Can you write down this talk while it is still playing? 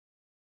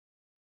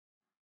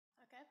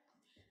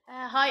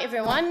Hi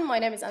everyone, my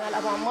name is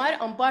Analle Abuammar.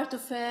 I'm part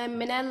of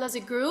Minnella's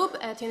group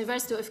at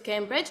University of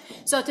Cambridge.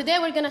 So today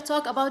we're going to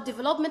talk about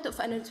development of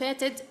an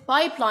automated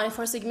pipeline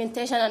for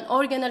segmentation and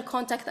organelle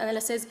contact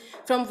analysis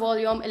from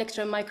volume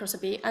electron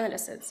microscopy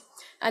analysis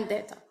and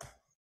data.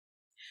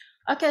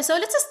 Okay, so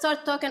let's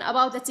start talking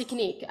about the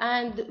technique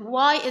and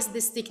why is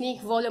this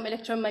technique, volume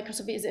electron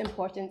microscopy, is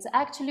important. It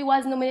actually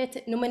was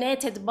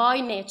nominated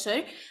by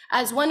Nature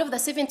as one of the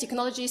 7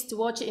 technologies to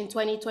watch in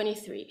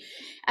 2023.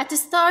 At the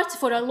start,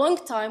 for a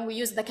long time, we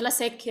used the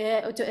classic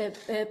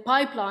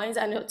pipelines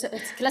and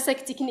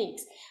classic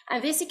techniques.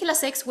 And these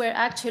classics were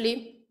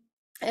actually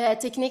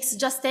techniques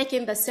just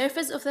taking the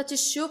surface of the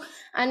tissue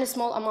and a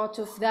small amount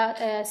of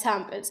the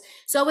samples.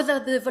 So with the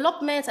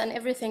development and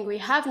everything we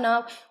have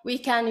now, we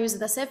can use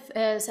the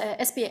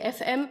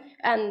SPFM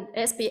and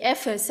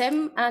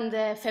SPFSM and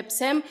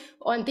FEPSM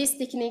on these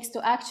techniques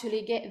to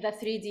actually get the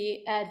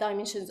 3D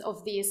dimensions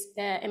of these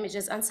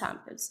images and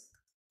samples.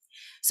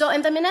 So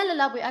in the Minella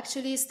lab, we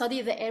actually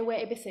study the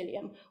airway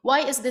epithelium. Why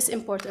is this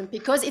important?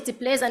 Because it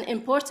plays an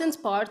important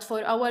part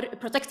for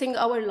protecting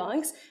our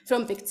lungs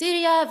from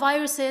bacteria,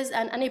 viruses,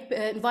 and any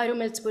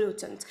environmental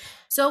pollutant.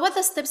 So what are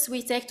the steps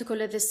we take to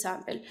collect this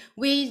sample?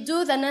 We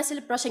do the nasal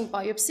brushing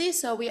biopsy.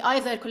 So we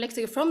either collect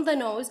it from the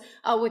nose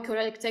or we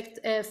collect it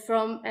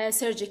from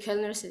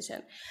surgical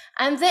incision.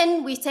 And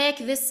then we take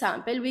this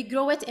sample, we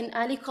grow it in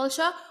alley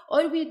culture,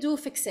 or we do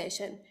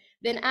fixation.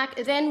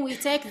 Then we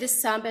take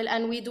this sample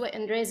and we do it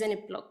in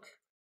resin block.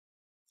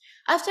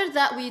 After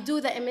that, we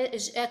do the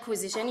image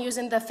acquisition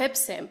using the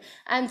FEPSM,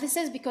 and this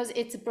is because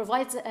it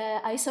provides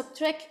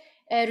isometric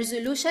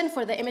resolution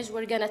for the image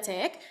we're gonna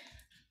take.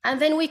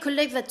 And then we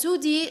collect the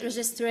 2D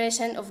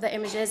registration of the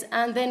images,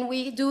 and then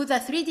we do the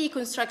 3D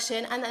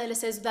construction and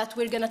analysis that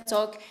we're gonna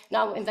talk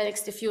now in the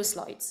next few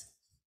slides.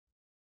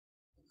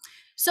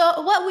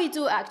 So what we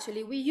do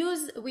actually,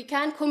 we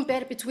can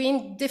compare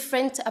between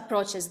different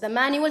approaches, the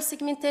manual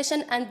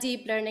segmentation and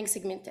deep learning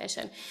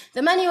segmentation.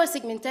 The manual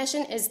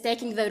segmentation is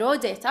taking the raw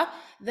data,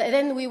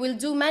 then we will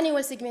do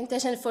manual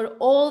segmentation for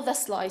all the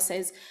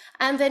slices,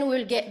 and then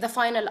we'll get the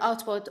final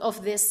output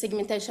of this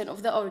segmentation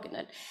of the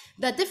organelle.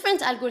 The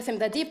different algorithm,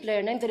 the deep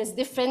learning, there is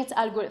different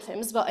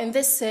algorithms, but in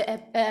this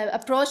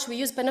approach, we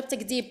use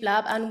Panoptic Deep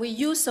Lab, and we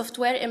use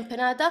software in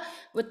Panada.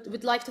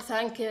 Would like to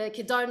thank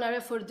Kedar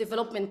Nara for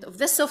development of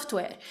this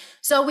software.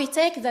 So we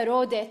take the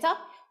raw data,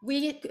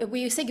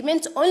 we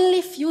segment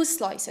only few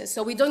slices,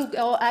 so we don't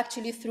go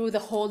actually through the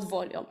whole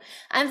volume.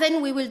 And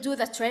then we will do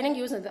the training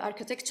using the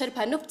architecture,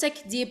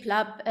 Panoptic Deep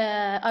Lab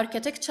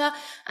architecture.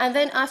 And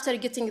then after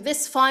getting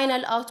this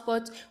final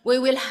output, we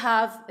will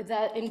have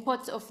the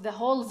input of the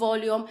whole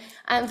volume,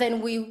 and then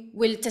we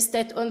will test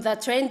it on the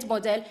trained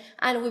model,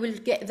 and we will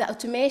get the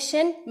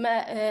automation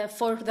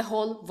for the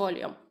whole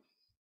volume.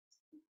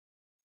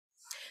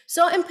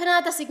 So in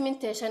Panada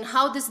segmentation,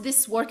 how does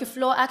this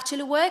workflow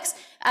actually works?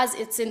 As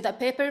it's in the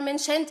paper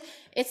mentioned,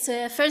 it's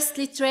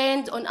firstly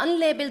trained on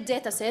unlabeled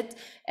dataset,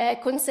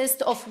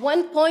 consists of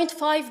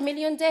 1.5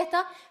 million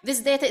data. This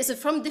data is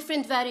from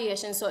different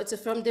variations, so it's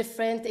from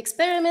different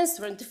experiments,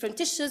 from different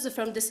tissues,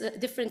 from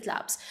different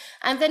labs.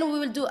 And then we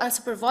will do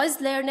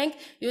unsupervised learning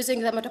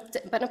using the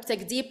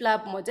Panoptic Deep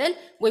Lab model.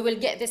 We will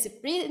get this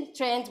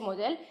pre-trained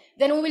model.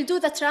 Then we will do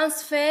the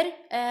transfer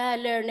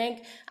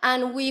learning,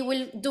 and we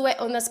will do it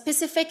on a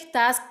specific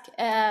task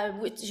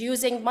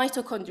using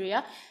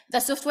mitochondria. The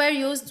software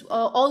used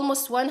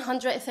almost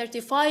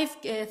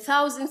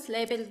 135,000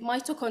 labeled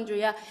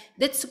mitochondria,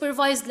 did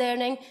supervised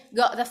learning,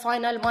 got the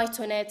final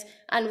mitonet,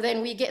 and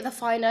then we get the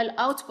final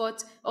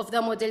output of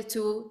the model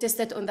to test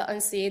it on the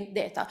unseen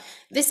data.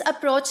 This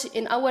approach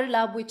in our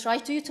lab, we try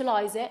to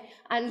utilize it,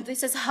 and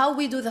this is how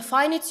we do the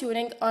fine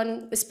tuning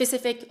on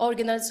specific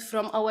organelles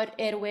from our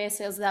airway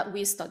cells that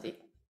we study.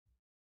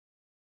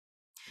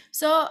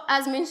 So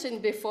as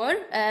mentioned before,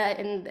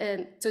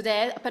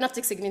 today,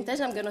 Panoptic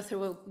segmentation, I'm going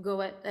to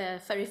go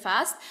very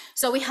fast.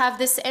 So we have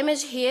this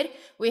image here.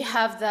 We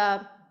have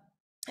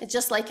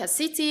just like a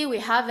city, we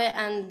have it,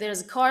 and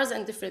there's cars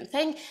and different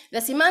things.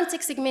 The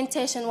semantic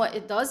segmentation, what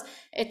it does,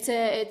 it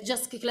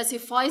just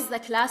classifies the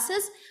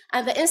classes,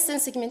 and the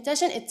instance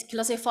segmentation, it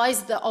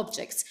classifies the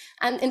objects.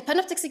 And in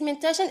Panoptic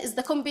segmentation is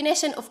the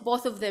combination of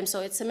both of them. So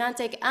it's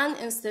semantic and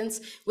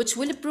instance, which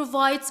will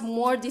provide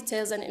more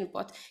details and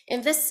input.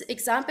 In this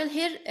example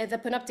here, the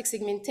Panoptic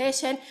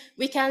segmentation,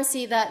 we can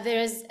see that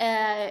there is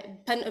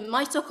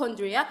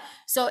mitochondria.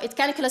 So it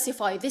can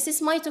classify, this is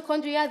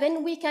mitochondria,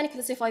 then we can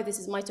classify this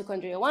is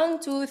mitochondria 1,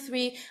 2,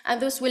 3, and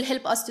this will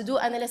help us to do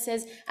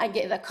analysis and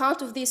get the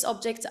count of these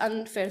objects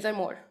and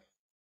furthermore.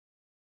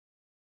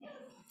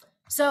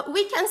 So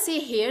we can see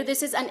here,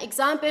 this is an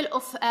example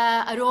of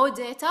raw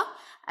data.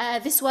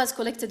 This was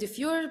collected a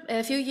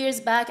few years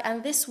back,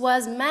 and this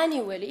was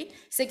manually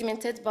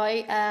segmented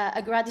by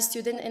a grad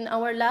student in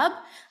our lab.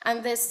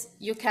 And this,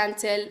 you can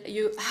tell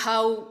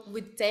how it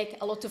would take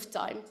a lot of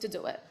time to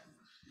do it.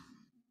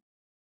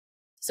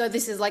 So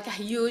this is like a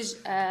huge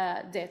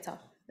data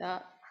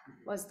that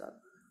was done.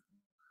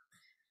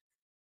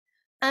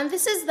 And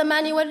this is the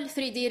manual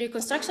 3D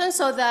reconstruction.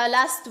 So the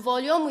last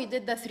volume, we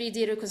did the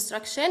 3D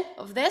reconstruction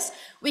of this.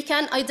 We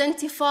can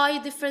identify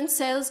different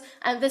cells,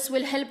 and this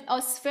will help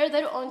us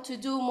further on to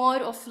do more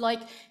of like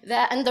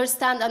the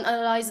understand and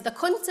analyze the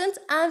content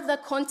and the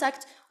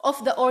contact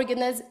of the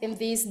organelles in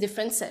these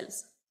different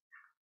cells.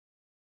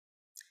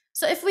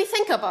 So if we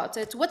think about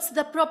it, what's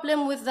the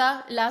problem with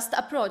the last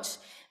approach?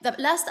 The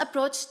last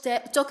approach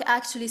took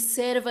actually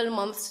several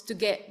months to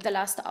get the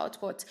last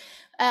output.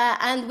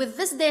 And with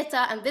this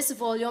data and this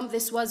volume,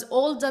 this was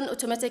all done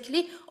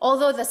automatically,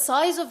 although the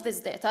size of this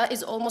data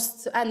is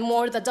almost and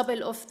more the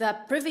double of the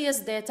previous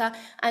data,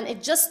 and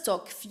it just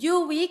took a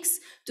few weeks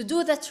to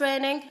do the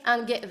training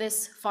and get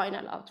this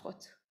final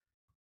output.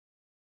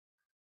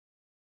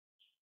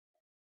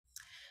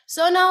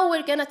 So now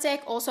we're going to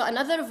take also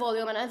another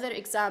volume, another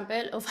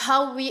example of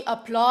how we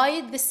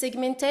applied this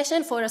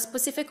segmentation for a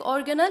specific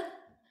organelle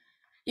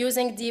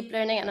using deep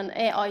learning and an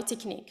AI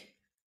technique.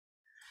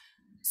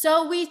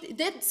 So we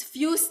did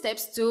few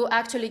steps to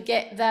actually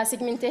get the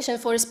segmentation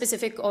for a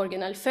specific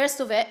organelle. First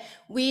of it,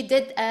 we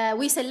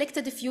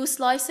selected a few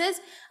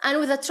slices, and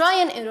with a try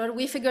and error,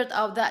 we figured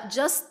out that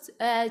just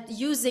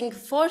using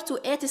 4 to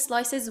 8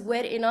 slices were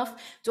enough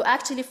to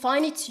actually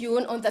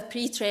fine-tune on the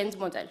pre-trained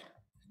model.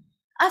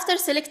 After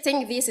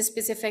selecting these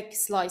specific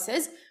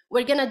slices,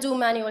 we're going to do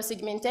manual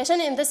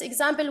segmentation. In this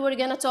example, we're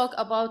going to talk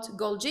about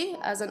Golgi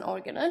as an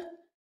organelle.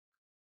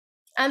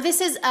 And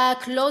this is a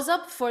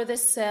close-up for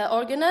this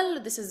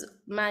organelle. This is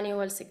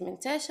manual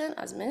segmentation,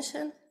 as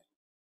mentioned.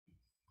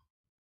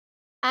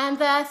 And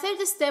the third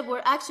step,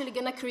 we're actually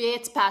going to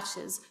create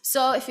patches.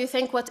 So if you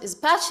think what is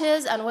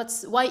patches and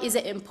why is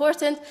it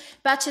important,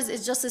 patches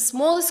is just a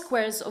small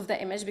squares of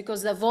the image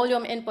because the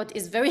volume input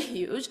is very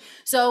huge.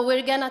 So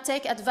we're going to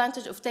take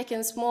advantage of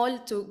taking small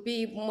to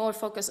be more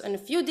focused on a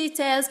few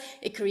details.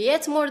 It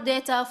creates more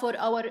data for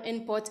our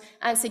input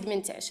and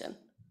segmentation.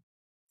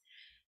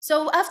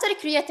 So after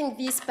creating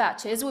these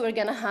patches, we were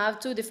going to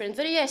have 2 different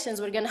variations.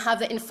 We're going to have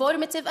the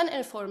informative and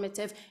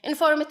informative.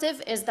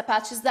 Informative is the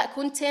patches that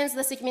contains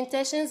the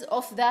segmentations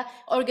of the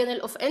organelle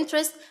of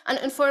interest, and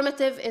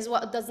informative is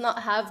what does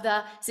not have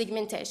the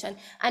segmentation.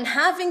 And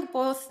having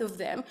both of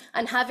them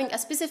and having a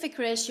specific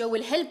ratio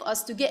will help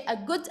us to get a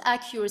good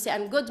accuracy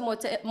and good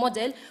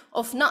model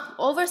of not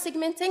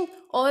over-segmenting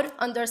or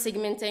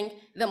under-segmenting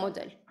the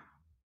model.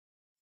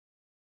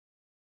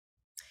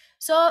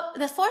 So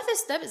the fourth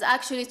step is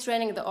actually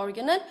training the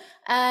organelle.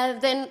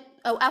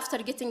 After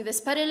getting this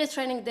parallel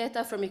training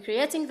data from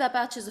creating the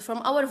patches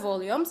from our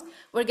volumes,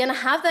 we're going to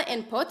have the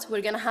input.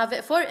 We're going to have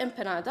it for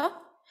empanada,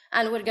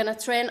 and we're going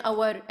to train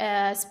our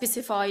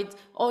specified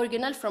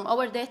organelle from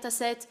our data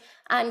set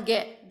and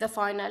get the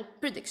final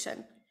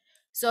prediction.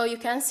 So you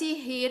can see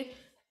here,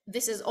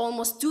 this is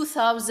almost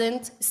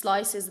 2,000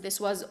 slices.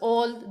 This was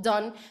all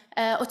done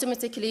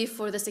automatically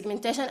for the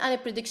segmentation and the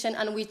prediction,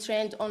 and we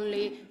trained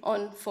only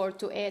on 4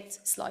 to 8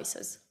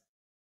 slices.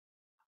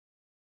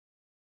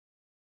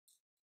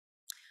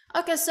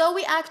 Okay, so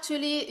we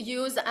actually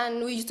use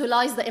and we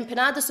utilize the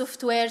empanada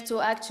software to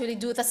actually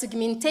do the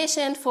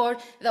segmentation for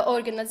the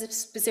organelles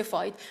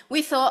specified.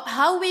 We thought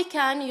how we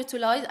can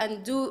utilize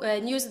and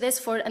use this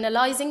for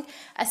analyzing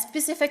a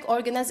specific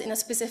organelles in a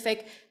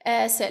specific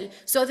cell.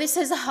 So this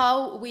is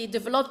how we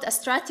developed a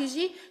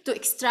strategy to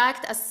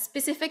extract a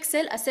specific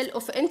cell, a cell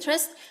of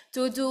interest,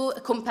 to do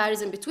a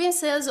comparison between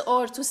cells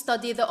or to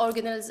study the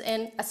organelles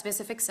in a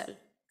specific cell.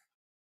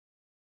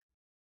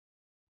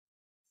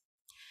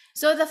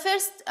 So the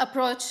first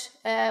approach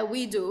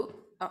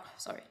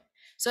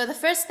So the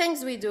first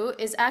things we do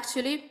is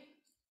actually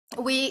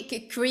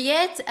we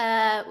create,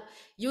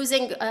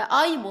 using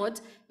eye mode,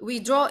 we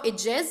draw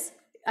edges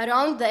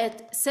around the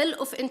cell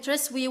of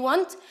interest we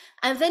want,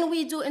 and then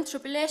we do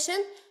interpolation.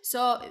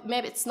 So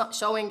maybe it's not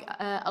showing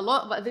a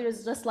lot, but there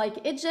is just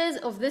like edges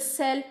of this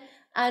cell.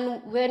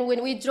 And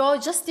when we draw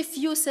just a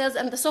few cells,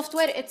 and the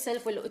software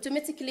itself will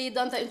automatically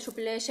do the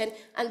interpolation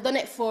and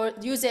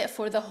use it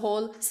for the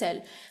whole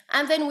cell.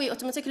 And then we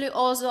automatically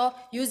also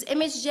use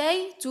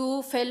ImageJ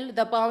to fill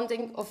the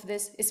bounding of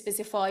this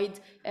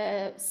specified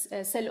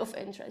cell of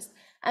interest.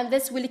 And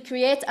this will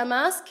create a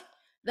mask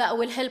that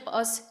will help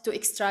us to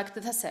extract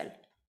the cell.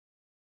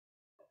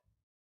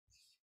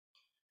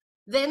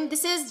 Then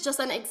this is just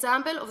an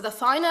example of the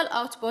final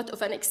output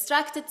of an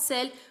extracted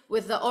cell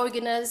with the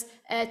organelles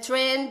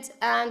trained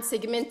and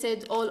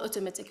segmented all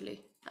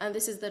automatically. And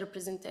this is the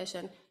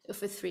representation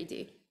of a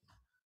 3D.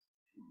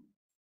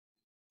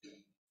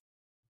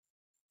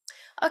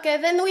 Okay,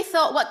 then we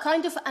thought what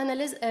kind of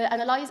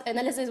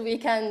analysis we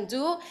can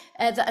do.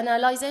 The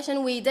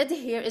analyzation we did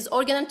here is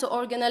organelle to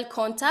organelle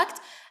contact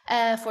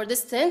for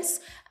distance,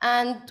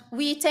 and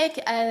we take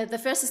the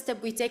first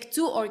step, we take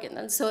 2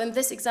 organelles. So in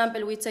this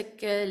example, we take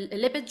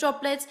lipid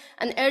droplets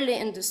and early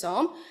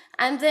endosome,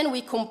 and then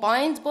we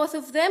combined both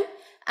of them,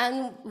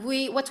 and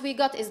what we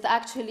got is the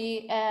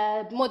actually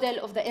model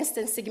of the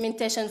instance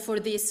segmentation for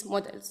these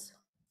models.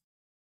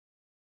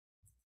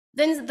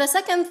 Then the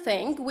second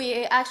thing,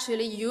 we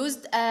actually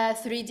used a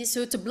 3D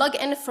suite to plug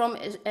in from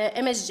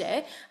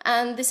MSJ,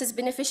 and this is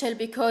beneficial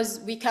because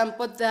we can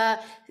put the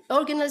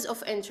organelles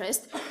of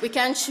interest. We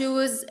can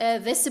choose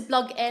this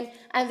plug-in,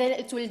 and then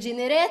it will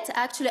generate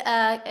actually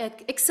a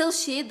Excel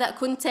sheet that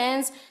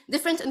contains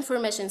different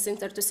information,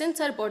 center to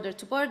center, border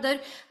to border,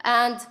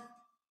 and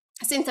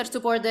center to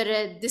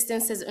border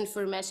distances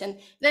information.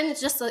 Then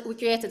it's just we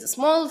created a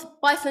small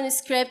Python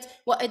script.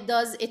 What it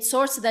does, it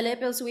sorts the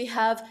labels we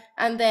have,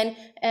 and then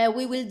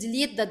we will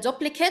delete the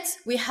duplicates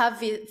we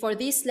have for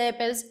these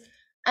labels,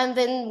 and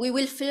then we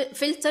will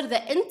filter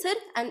the inter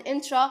and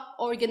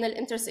intra-organelle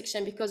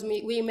intersection, because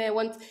we may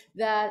want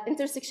the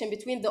intersection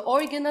between the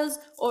organelles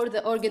or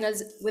the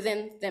organelles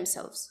within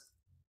themselves.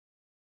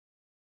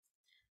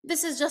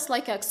 This is just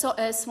like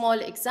a small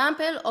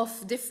example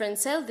of different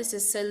cells. This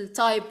is cell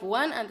type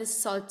 1 and this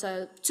is cell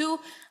type 2.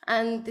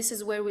 And this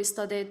is where we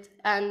studied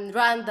and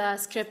ran the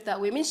script that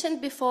we mentioned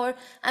before.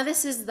 And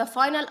this is the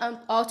final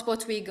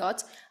output we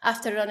got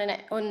after running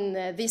it on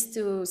these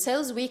two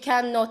cells. We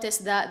can notice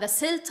that the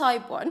cell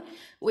type 1,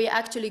 we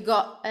actually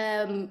got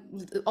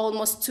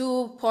almost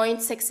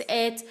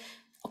 2.68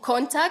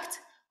 contact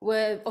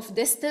of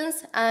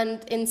distance,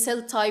 and in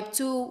cell type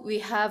 2 we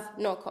have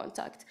no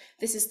contact.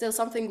 This is still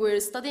something we're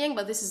studying,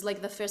 but this is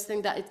like the first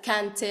thing that it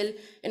can tell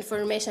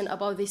information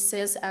about these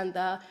cells and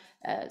the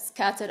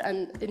scatter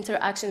and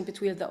interaction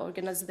between the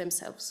organelles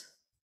themselves.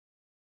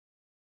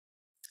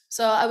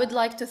 So I would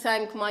like to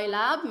thank my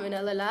lab,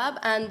 Analle Lab,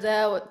 and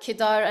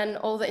Kedar and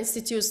all the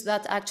institutes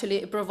that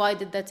actually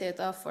provided the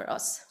data for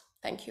us.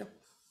 Thank you.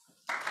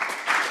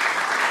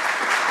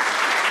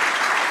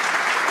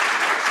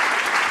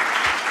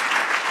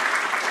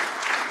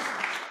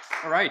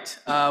 All right,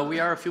 we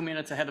are a few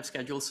minutes ahead of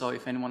schedule, so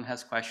if anyone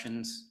has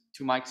questions,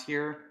 2 mics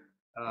here.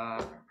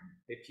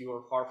 If you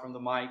are far from the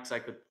mics, I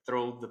could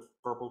throw the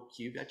purple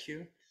cube at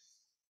you.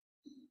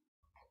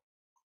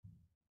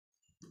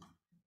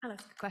 I'll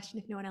ask a question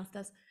if no one else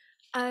does.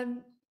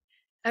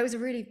 It was a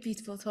really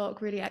beautiful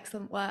talk, really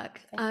excellent work.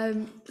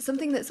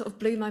 Something that sort of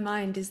blew my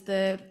mind is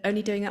the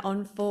only doing it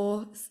on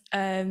 4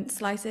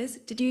 slices.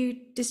 Did you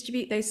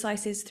distribute those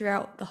slices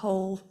throughout the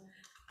whole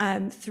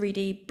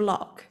 3D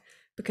block?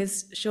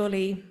 Because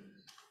surely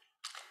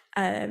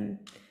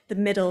the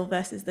middle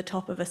versus the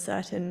top of a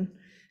certain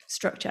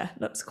structure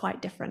looks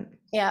quite different.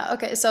 Yeah,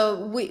 okay,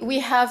 so we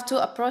have 2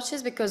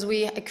 approaches, because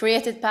we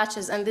created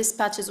patches, and these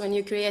patches, when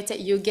you create it,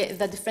 you get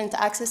the different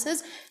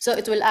axes. So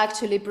it will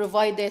actually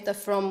provide data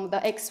from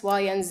the X,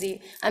 Y, and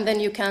Z, and then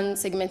you can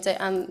segment it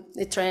and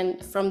train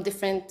from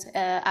different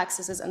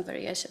axes and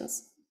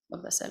variations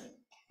of the cell.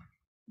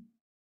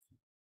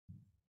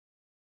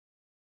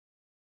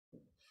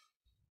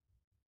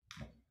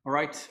 All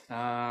right,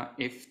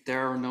 if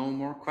there are no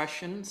more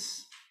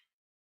questions,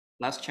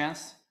 last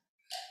chance.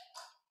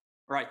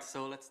 All right,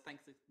 so let's thank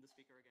the